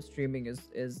 you know, streaming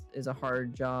is a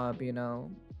hard job, you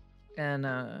know, and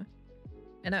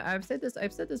I've said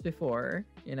this before,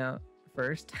 you know,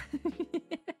 first.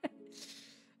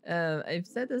 I've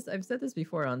said this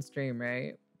before on stream,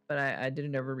 right? But I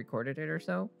didn't ever recorded it or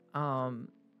so.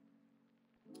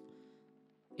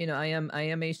 You know, I am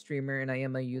a streamer, and I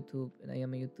am a YouTube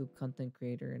content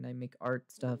creator, and I make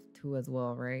art stuff too as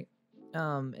well, right?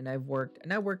 And I worked in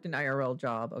IRL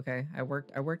job. Okay, I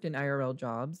worked in IRL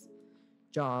jobs.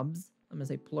 I'm gonna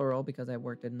say plural because I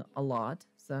worked in a lot.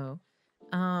 So,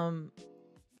 I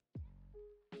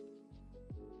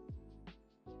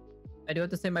do have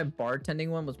to say my bartending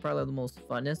one was probably the most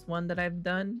funnest one that I've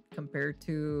done compared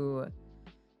to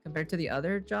the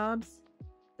other jobs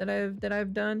that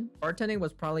I've done. Bartending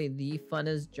was probably the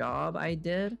funnest job I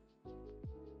did.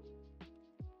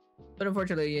 But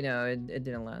unfortunately, you know, it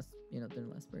didn't last. You know, it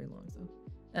didn't last very long. So,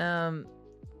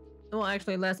 well,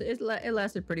 actually, it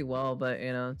lasted pretty well. But,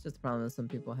 you know, it's just the problem that some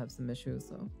people have some issues.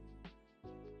 So.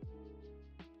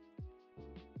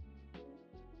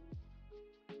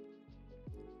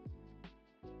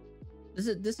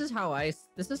 This is how I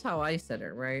said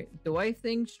it, right? Do I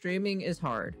think streaming is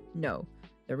hard? No.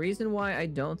 The reason why I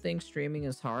don't think streaming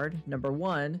is hard, number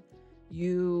one,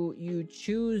 you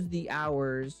choose the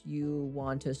hours you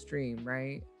want to stream,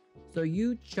 right? So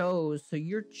you're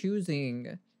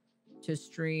choosing to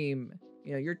stream,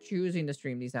 you know, you're choosing to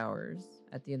stream these hours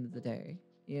at the end of the day,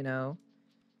 you know?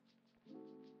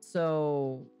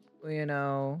 So, you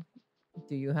know,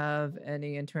 Do you have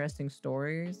any interesting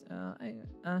stories?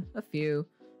 A few,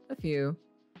 a few.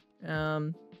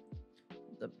 Um,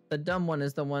 the dumb one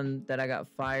is the one that I got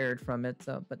fired from it.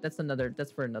 So, but that's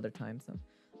for another time. So,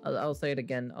 I'll say it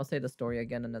again. I'll say the story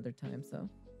again another time. So,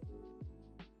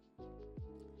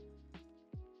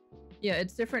 yeah,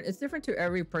 it's different. It's different to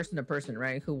every person to person,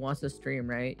 right? Who wants to stream,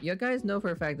 right? You guys know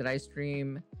for a fact that I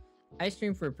stream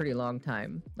for a pretty long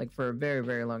time, like for a very,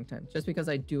 very long time, just because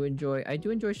I do enjoy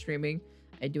streaming.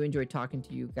 I do enjoy talking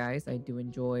to you guys. I do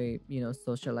enjoy,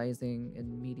 socializing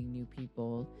and meeting new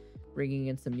people, bringing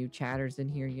in some new chatters in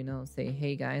here, say,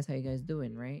 hey guys, how you guys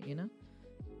doing, right?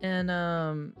 And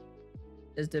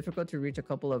it's difficult to reach a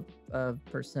couple of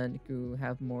percent who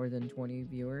have more than 20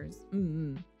 viewers.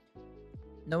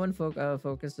 No one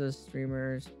focuses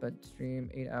streamers, but stream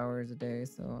 8 hours a day.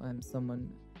 So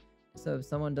so if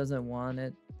someone doesn't want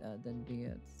it, then be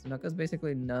it. Sunaka's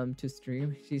basically numb to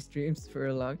stream. She streams for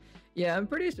a long. Yeah, I'm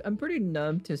pretty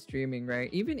numb to streaming,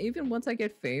 right? Even once I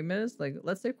get famous, like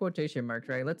let's say quotation marks,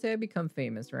 right? Let's say I become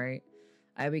famous, right?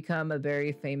 I become a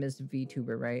very famous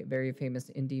VTuber, right? Very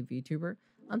famous indie VTuber.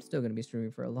 I'm still gonna be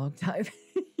streaming for a long time.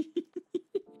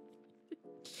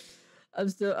 I'm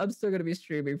still gonna be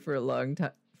streaming for a long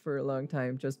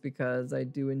time, just because I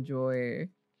do enjoy.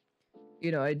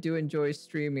 I do enjoy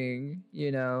streaming,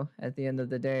 at the end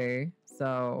of the day.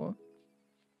 So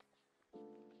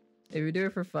if you do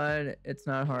it for fun, it's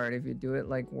not hard. If you do it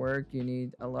like work, you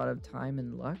need a lot of time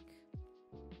and luck.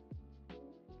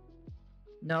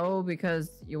 No,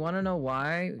 because you want to know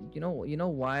why? You know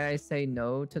why I say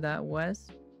no to that, Wes?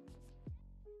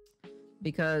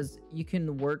 Because you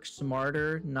can work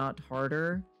smarter, not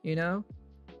harder,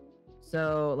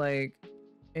 So like,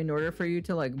 in order for you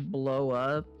to like blow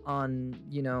up on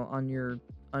your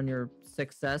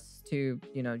success to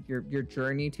your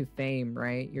journey to fame,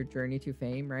 right? Your journey to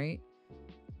fame, right?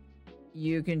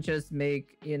 You can just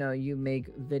make you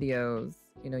make videos,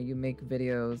 you make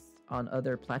videos on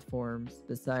other platforms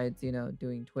besides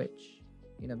doing Twitch,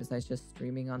 besides just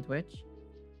streaming on Twitch.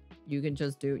 You can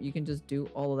just do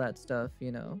all of that stuff.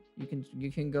 You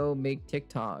can go make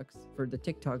TikToks for the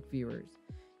TikTok viewers.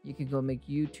 You can go make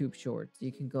YouTube shorts.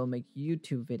 You can go make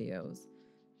YouTube videos.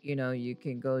 You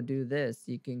can go do this.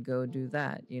 You can go do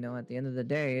that. At the end of the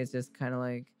day, it's just kind of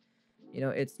like,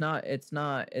 it's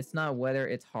not whether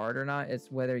it's hard or not.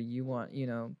 It's whether you want,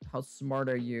 how smart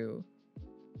are you?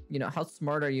 How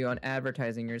smart are you on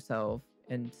advertising yourself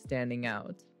and standing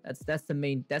out? That's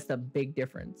the big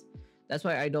difference. That's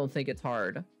why I don't think it's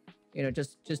hard.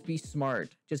 Just be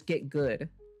smart. Just get good,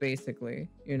 basically,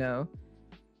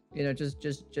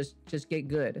 just get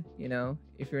good.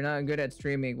 If you're not good at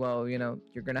streaming, well,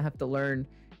 you're gonna have to learn.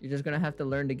 You're just gonna have to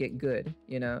learn to get good.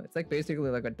 It's like basically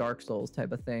like a Dark Souls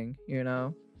type of thing.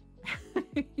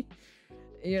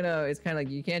 It's kind of like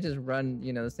you can't just run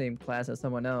the same class as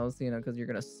someone else, because you're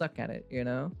gonna suck at it,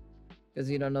 because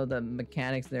you don't know the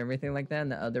mechanics and everything like that,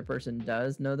 and the other person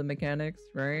does know the mechanics,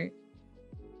 right?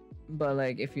 But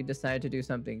like, if you decide to do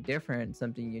something different,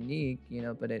 something unique,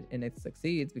 but it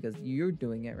succeeds because you're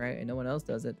doing it, right, and no one else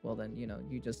does it, well then,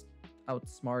 you just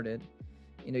outsmarted.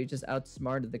 You just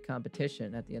outsmarted the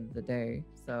competition at the end of the day.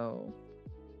 So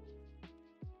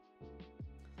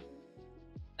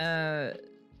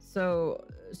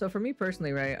so for me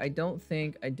personally, right, I don't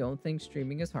think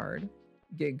streaming is hard.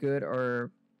 Get good or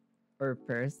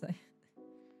parasite.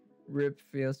 Rip,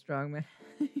 feel strong, man.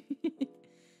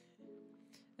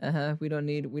 We don't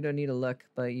need a luck,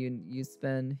 but you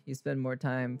spend more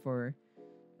time for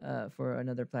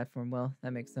another platform. Well,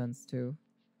 that makes sense too.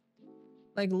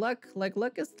 Like luck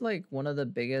is like one of the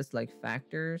biggest like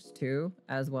factors too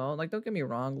as well. Like, don't get me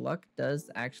wrong, luck does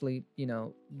actually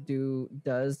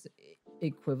does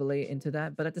equivalent into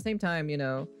that, but at the same time,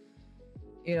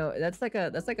 that's like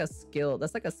a skill.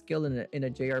 That's like a skill in a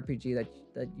JRPG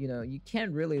that you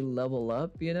can't really level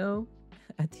up.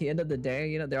 At the end of the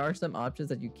day, there are some options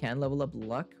that you can level up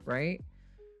luck, right?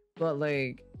 But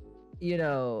like,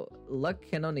 luck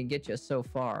can only get you so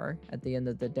far at the end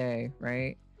of the day,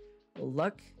 right?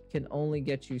 Luck can only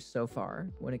get you so far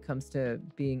when it comes to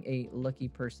being a lucky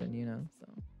person,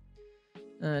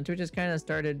 so Twitch has kind of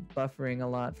started buffering a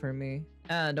lot for me.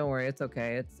 Don't worry, it's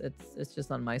okay. It's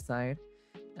just on my side,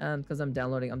 because I'm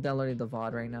downloading the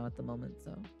VOD right now at the moment.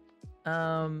 So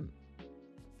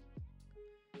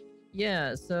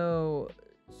yeah, so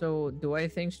do I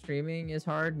think streaming is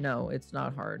hard? No, it's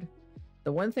not hard.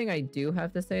 The one thing I do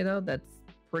have to say though that's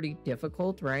pretty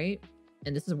difficult, right?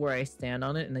 And this is where I stand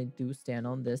on it, and I do stand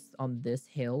on this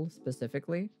hill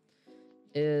specifically,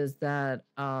 is that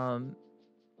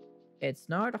it's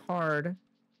not hard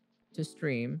to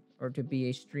stream or to be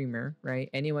a streamer, right?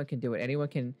 Anyone can do it. Anyone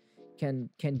can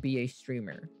be a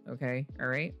streamer, okay? All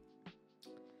right?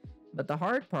 But the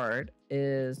hard part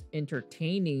is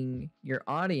entertaining your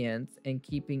audience and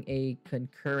keeping a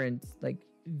concurrent like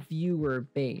viewer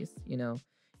base, you know,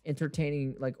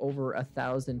 entertaining like over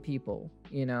 1,000 people,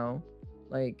 you know,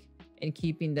 like, and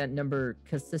keeping that number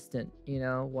consistent, you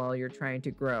know, while you're trying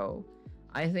to grow.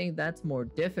 I think that's more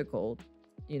difficult,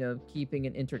 you know, keeping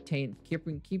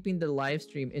the live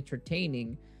stream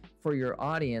entertaining for your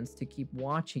audience to keep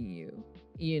watching you,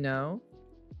 you know.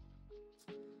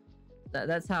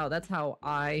 That's how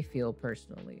I feel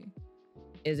personally.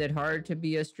 Is it hard to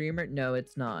be a streamer? No,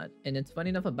 it's not. And it's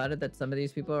funny enough about it that some of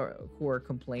these people who are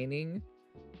complaining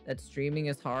that streaming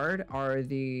is hard are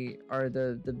the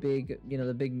big, you know,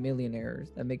 the big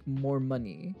millionaires that make more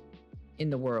money in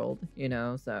the world, you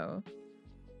know. So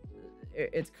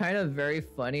it's kind of very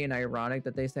funny and ironic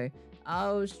that they say,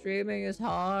 oh, streaming is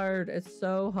hard, it's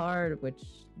so hard, which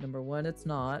number one, it's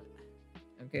not.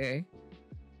 Okay,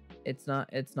 it's not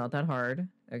that hard.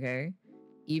 Okay,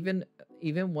 even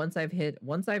once I've hit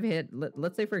let's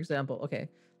say, for example, okay,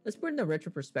 let's put in a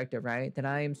retro perspective, right, that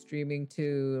I am streaming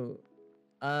to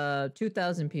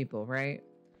 2,000 people, right?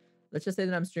 Let's just say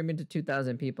that I'm streaming to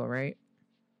 2,000 people, right?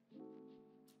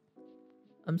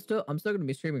 I'm still gonna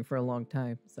be streaming for a long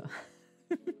time, so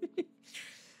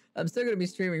I'm still gonna be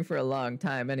streaming for a long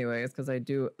time anyways, because I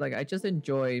just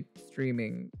enjoy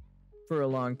streaming for a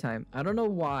long time. I don't know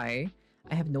why.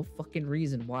 I have no fucking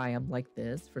reason why I'm like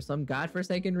this. For some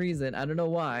godforsaken reason, I don't know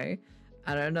why.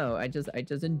 I don't know. I just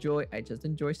enjoy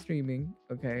streaming.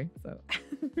 Okay, so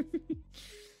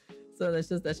so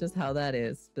that's just how that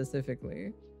is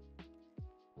specifically.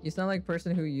 You sound like a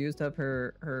person who used up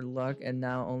her luck and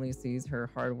now only sees her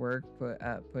hard work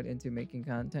put into making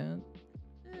content.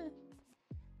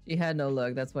 She had no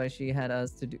luck. That's why she had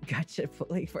us to do gotcha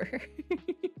fully for her.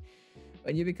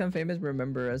 When you become famous,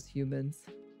 remember us humans.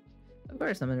 Of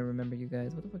course I'm gonna remember you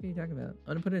guys. What the fuck are you talking about?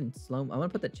 I'm gonna put it in slow-mo. I'm gonna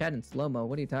put the chat in slow-mo.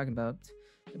 What are you talking about?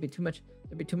 There'd be too much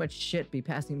shit be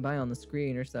passing by on the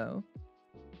screen or so.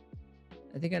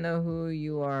 I think I know who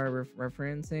you are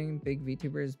referencing. Big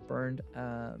VTubers burned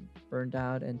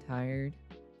out and tired.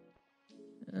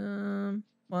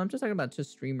 Well, I'm just talking about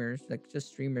just streamers, like just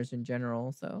streamers in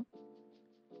general. So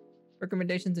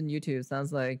recommendations in YouTube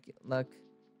sounds like luck.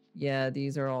 Yeah,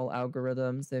 these are all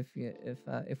algorithms if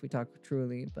we talk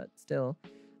truly, but still,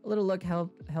 a little luck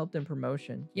helped in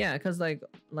promotion. Yeah, because like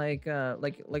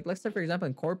let's say, for example,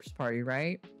 in Corpse Party,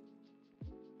 right?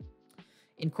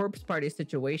 In Corpse Party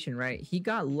situation, right? He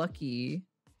got lucky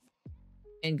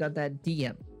and got that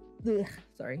DM. Ugh,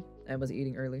 sorry, I was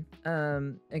eating early.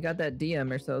 I got that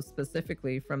DM or so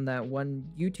specifically from that one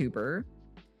YouTuber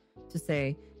to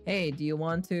say, hey, do you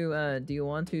want to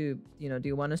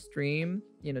stream?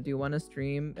 You know, do you want to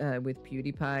stream with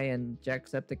PewDiePie and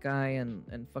Jacksepticeye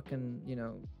and fucking, you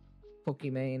know,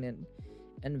 Pokimane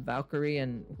and Valkyrie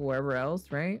and whoever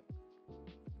else, right?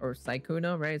 Or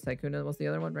Sykkuno, right? Sykkuno was the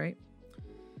other one, right?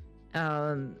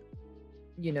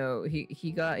 You know,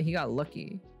 he got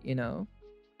lucky, you know.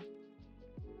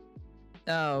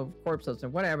 Oh, Corpse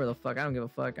Husband, whatever the fuck. I don't give a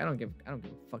fuck. I don't give a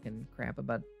fucking crap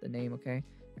about the name, okay?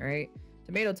 All right.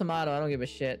 Tomato, I don't give a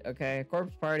shit, okay?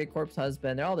 Corpse Party, Corpse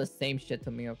Husband, they're all the same shit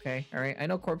to me, okay? All right, I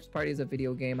know Corpse Party is a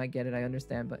video game, I get it, I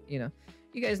understand, but, you know,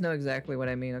 you guys know exactly what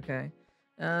I mean, okay?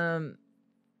 And,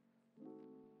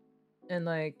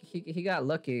 like, he got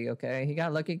lucky, okay? He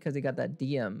got lucky because he got that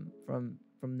DM from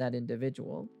that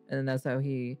individual, and that's how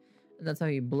he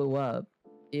blew up,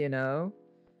 you know?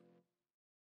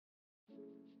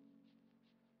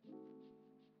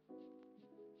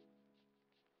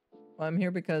 Well, I'm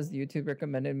here because YouTube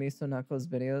recommended me Sonako's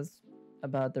videos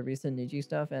about the recent Niji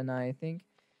stuff, and I think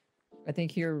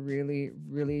here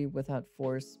really without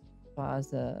force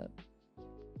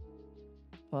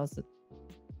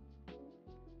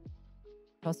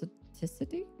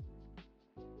positivity.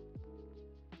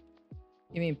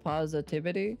 You mean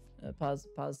positivity?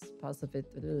 Positivity.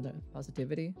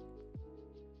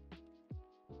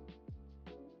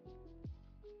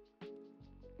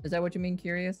 Is that what you mean,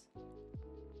 Curious?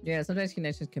 Yeah, sometimes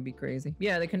connections can be crazy.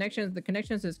 Yeah, the connections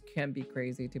can be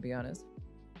crazy, to be honest.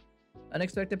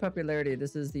 Unexpected popularity.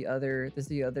 This is the other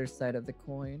side of the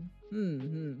coin.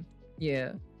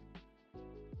 Yeah.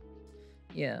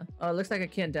 Yeah. Oh, it looks like I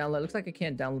can't download. Looks like I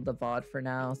can't download the VOD for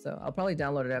now, so I'll probably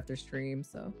download it after stream.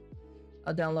 So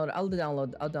I'll download the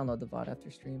VOD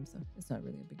after stream. So it's not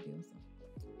really a big deal. So,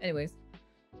 anyways,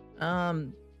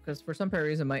 because for some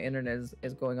reason my internet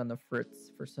is going on the fritz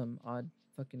for some odd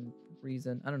fucking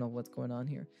reason. I don't know what's going on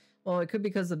here. Well, it could be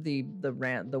because of the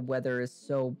weather is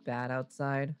so bad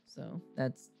outside. So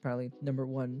that's probably number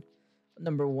one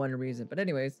reason. But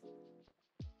anyways,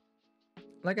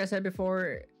 like I said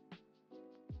before,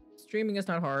 streaming is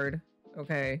not hard.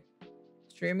 Okay.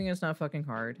 Streaming is not fucking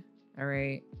hard. All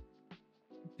right.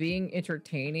 Being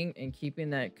entertaining and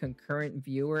keeping that concurrent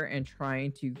viewer and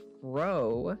trying to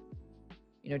grow,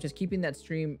 just keeping that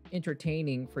stream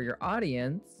entertaining for your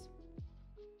audience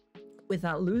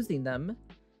without losing them,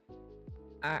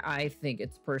 I think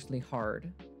it's personally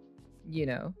hard.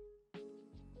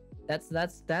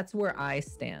 That's where I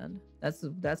stand.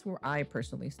 That's where I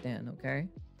personally stand. Okay.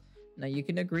 Now you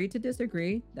can agree to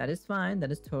disagree. That is fine.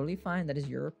 That is totally fine. That is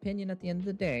your opinion at the end of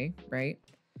the day, right?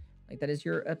 Like that is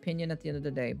your opinion at the end of the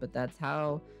day. But that's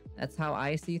how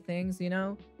I see things.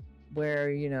 Where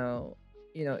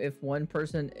if one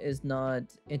person is not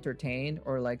entertained,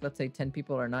 or like let's say 10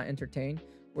 people are not entertained,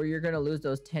 where you're gonna lose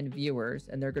those 10 viewers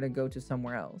and they're gonna go to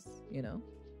somewhere else.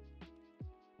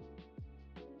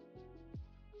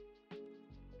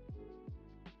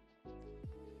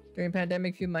 During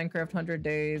pandemic, few Minecraft 100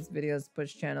 days videos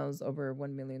pushed channels over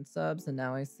 1 million subs, and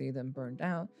now I see them burned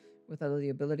out without the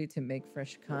ability to make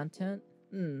fresh content.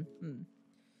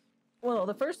 Well,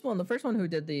 the first one who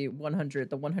did the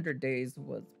 100 days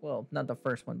was, well, not the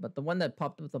first one, but the one that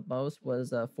popped up the most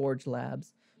was Forge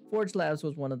Labs. Forge Labs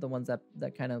was one of the ones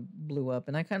that kind of blew up,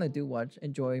 and I kind of do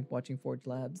enjoy watching Forge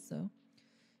Labs. So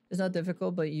it's not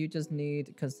difficult, but you just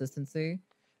need consistency.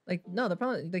 Like, no, the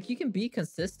problem, like, you can be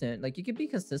consistent. Like, you can be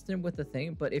consistent with the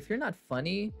thing, but if you're not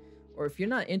funny, or if you're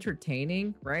not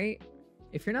entertaining, right?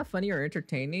 If you're not funny or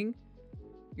entertaining,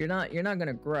 you're not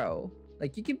gonna grow.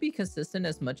 Like, you can be consistent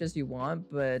as much as you want,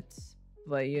 but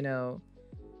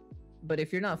but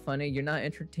if you're not funny, you're not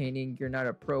entertaining, you're not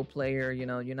a pro player, you're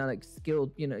not like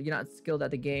skilled, you're not skilled at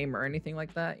the game or anything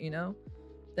like that,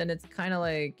 then it's kind of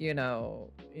like, they're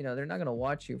not gonna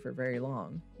watch you for very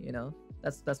long,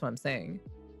 That's what I'm saying.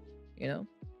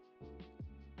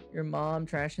 Your mom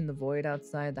trashing the void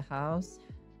outside the house?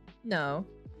 No,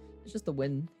 it's just the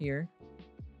wind here.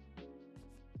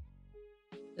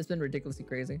 It's been ridiculously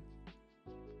crazy.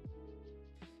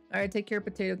 All right, take care,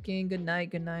 Potato King. Good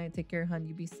night. Take care, hun.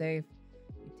 You be safe.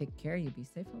 You take care. You be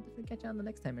safe. I'll definitely catch you on the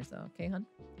next time or so. Okay, hun?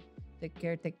 Take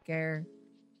care.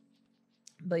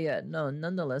 But yeah, no,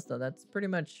 nonetheless, though, that's pretty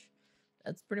much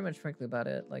frankly about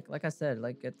it. Like I said,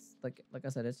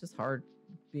 it's just hard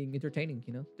being entertaining,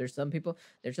 There's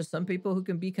just some people who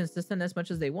can be consistent as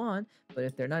much as they want, but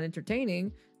if they're not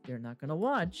entertaining, they're not gonna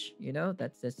watch,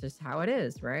 That's just how it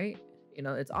is, right?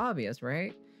 It's obvious,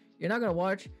 right? You're not gonna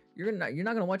watch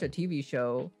a TV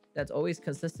show that's always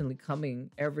consistently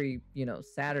coming every,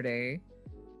 Saturday,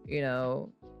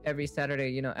 every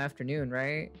Saturday, afternoon,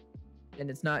 right? And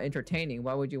it's not entertaining.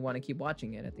 Why would you want to keep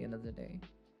watching it at the end of the day?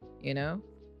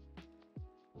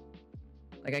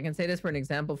 Like, I can say this for an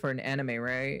example for an anime,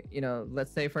 right?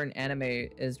 Let's say for an anime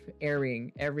is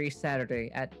airing every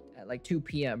Saturday at like 2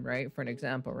 p.m., right? For an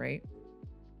example, right?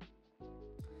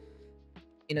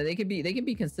 They can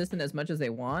be consistent as much as they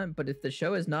want, but if the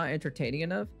show is not entertaining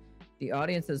enough, the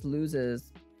audience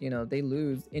loses, they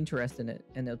lose interest in it,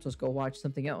 and they'll just go watch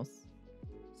something else.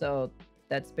 So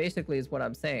that's basically is what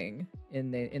I'm saying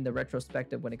in the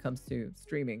retrospective when it comes to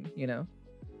streaming,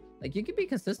 Like, you can be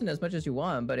consistent as much as you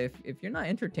want, but if you're not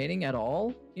entertaining at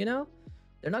all, they're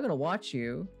not gonna watch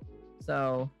you.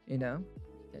 So,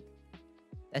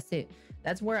 that's it.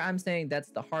 That's where I'm saying that's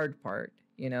the hard part.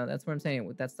 That's what I'm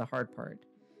saying. That's the hard part.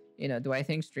 Do I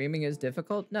think streaming is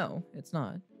difficult? No, it's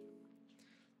not.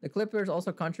 The clippers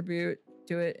also contribute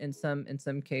to it in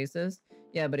some cases.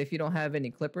 Yeah, but if you don't have any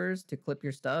clippers to clip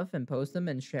your stuff and post them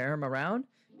and share them around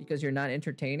because you're not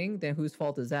entertaining, then whose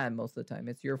fault is that most of the time?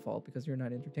 It's your fault because you're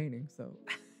not entertaining. So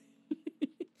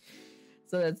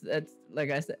so that's like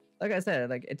I said,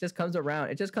 like, it just comes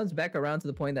back around to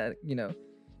the point that,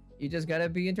 you just gotta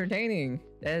be entertaining.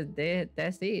 That's it.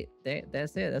 That's it.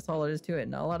 That's all it is to it.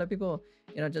 Not a lot of people,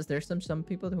 there's some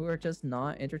people who are just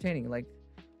not entertaining. Like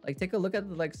take a look at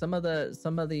like some of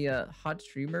the hot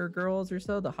streamer girls or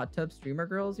so, the hot tub streamer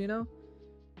girls. I'm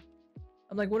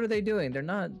like, what are they doing? They're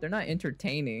not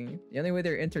entertaining. The only way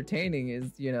they're entertaining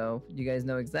is, you guys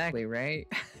know exactly, right?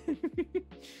 But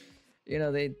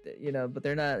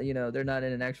they're not, they're not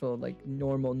in an actual like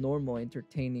normal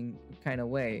entertaining kind of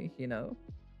way.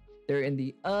 They're in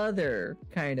the other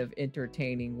kind of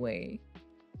entertaining way.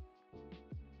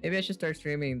 Maybe I should start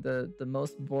streaming the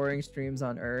most boring streams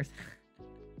on earth.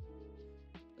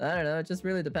 I don't know. It just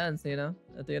really depends,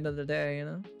 at the end of the day,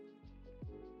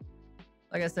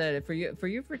 like I said, for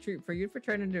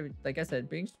trying to, like I said,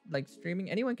 being like streaming,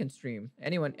 anyone can stream.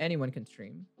 Anyone can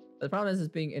stream. But the problem is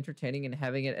being entertaining and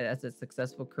having it as a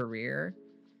successful career,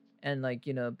 and like,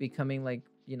 you know, becoming like,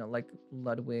 you know, like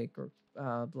Ludwig or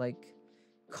like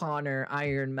Connor,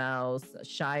 Iron Mouse,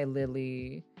 Shy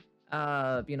Lily,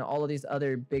 you know, all of these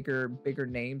other bigger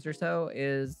names or so,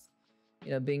 is,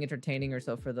 you know, being entertaining or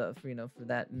so for you know, for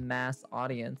that mass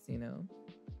audience, you know,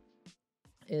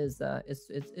 is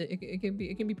it can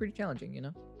be pretty challenging, you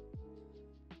know.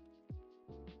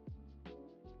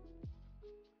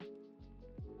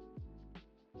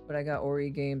 But I got Ori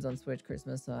games on Switch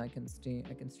Christmas, so I can stream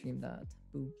that.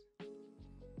 Boobs.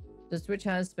 The Switch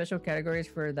has special categories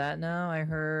for that now. I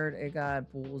heard it got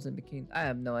pools and bikinis. I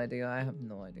have no idea. I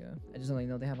just only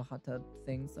know they have a hot tub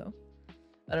thing, so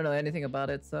I don't know anything about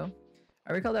it. So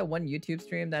I recall that one YouTube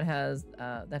stream that has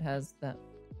that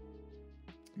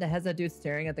dude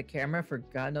staring at the camera for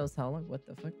God knows how long. What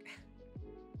the fuck?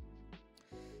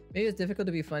 Maybe it's difficult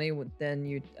to be funny then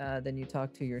you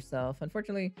talk to yourself.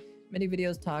 Unfortunately, many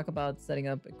videos talk about setting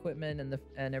up equipment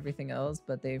and everything else,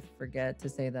 but they forget to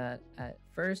say that at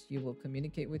first you will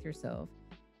communicate with yourself